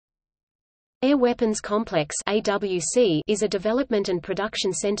Air Weapons Complex (AWC) is a development and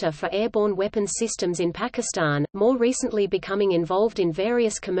production center for airborne weapons systems in Pakistan, more recently becoming involved in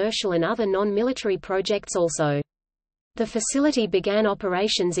various commercial and other non-military projects also. The facility began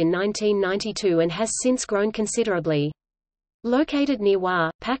operations in 1992 and has since grown considerably. Located near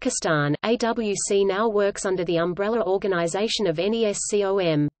Wah, Pakistan, AWC now works under the umbrella organization of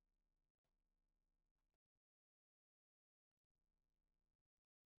NESCOM.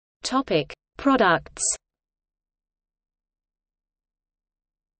 Topic: Products.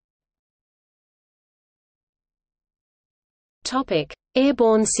 Topic: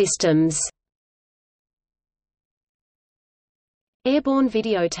 Airborne systems. Airborne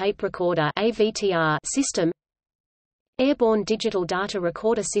Video Tape Recorder (AVTR) system. Airborne Digital Data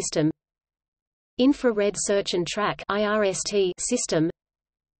Recorder System. Infrared Search and Track (IRST) system.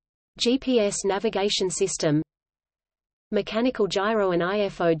 GPS Navigation System. Mechanical Gyro and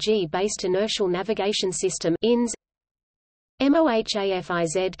IFOG-based Inertial Navigation System (INS).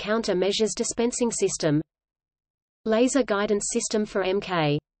 MOHAFIZ Counter Measures Dispensing System. Laser Guidance System for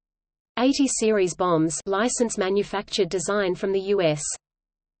Mk. 80 series bombs, license manufactured design from the U.S.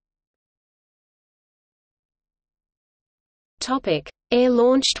 Topic: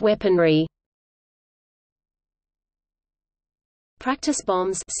 Air-launched weaponry. Practice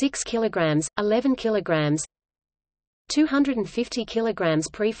bombs 6 kg, 11 kg. 250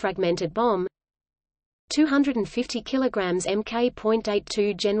 kg pre-fragmented bomb. 250 kg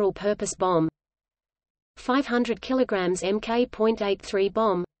Mk.82 general purpose bomb. 500 kg Mk.83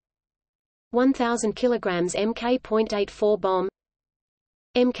 bomb. 1000 kg Mk.84 bomb.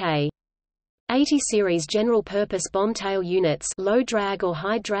 Mk. 80 series general purpose bomb tail units, low drag or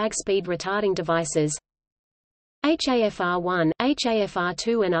high drag speed retarding devices. HAFR-1,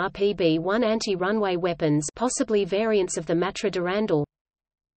 HAFR-2 and RPB-1 anti-runway weapons, possibly variants of the Matra Durandal.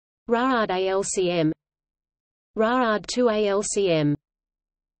 RARAD ALCM. RARAD-2 ALCM.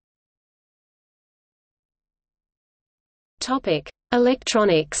 Topic: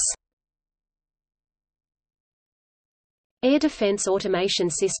 Electronics. Air Defense Automation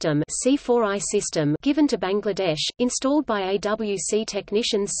System (C4I system) given to Bangladesh, installed by AWC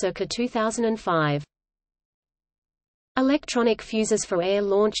technicians circa 2005. Electronic fuses for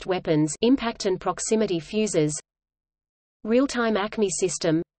air-launched weapons, impact and proximity fuses. Real-time ACME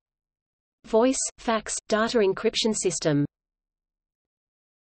system. Voice, fax, data encryption system.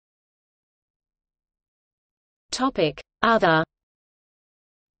 Topic: Other.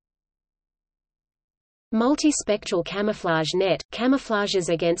 Multispectral camouflage net, camouflages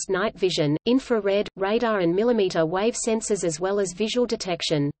against night vision, infrared, radar and millimeter wave sensors as well as visual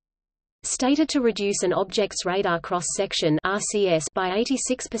detection. Stated to reduce an object's radar cross-section (RCS) by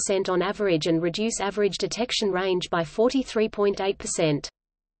 86% on average and reduce average detection range by 43.8%.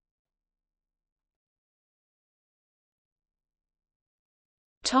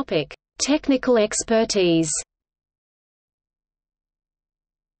 Topic: Technical expertise.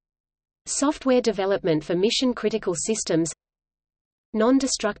 Software development for mission-critical systems.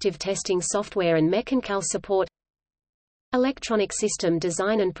 Non-destructive testing software and mechanical support. Electronic system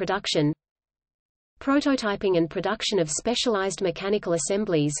design and production. Prototyping and production of specialized mechanical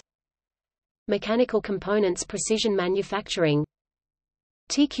assemblies. Mechanical components precision manufacturing.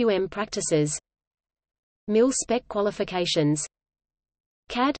 TQM practices. Mil-spec qualifications.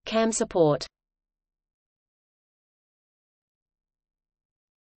 CAD/CAM support.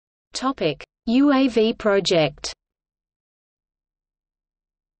 Topic: UAV project.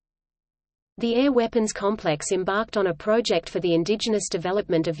 The Air Weapons Complex embarked on a project for the indigenous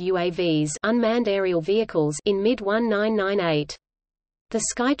development of UAVs, unmanned aerial vehicles, in mid-1998. The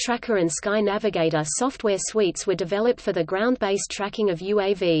Sky Tracker and Sky Navigator software suites were developed for the ground-based tracking of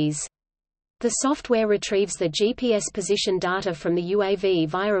UAVs. The software retrieves the GPS position data from the UAV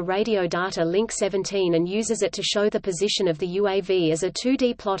via a radio data link 17 and uses it to show the position of the UAV as a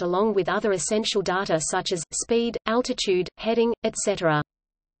 2D plot along with other essential data such as speed, altitude, heading, etc.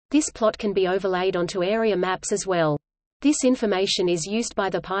 This plot can be overlaid onto area maps as well. This information is used by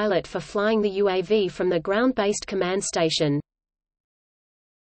the pilot for flying the UAV from the ground-based command station.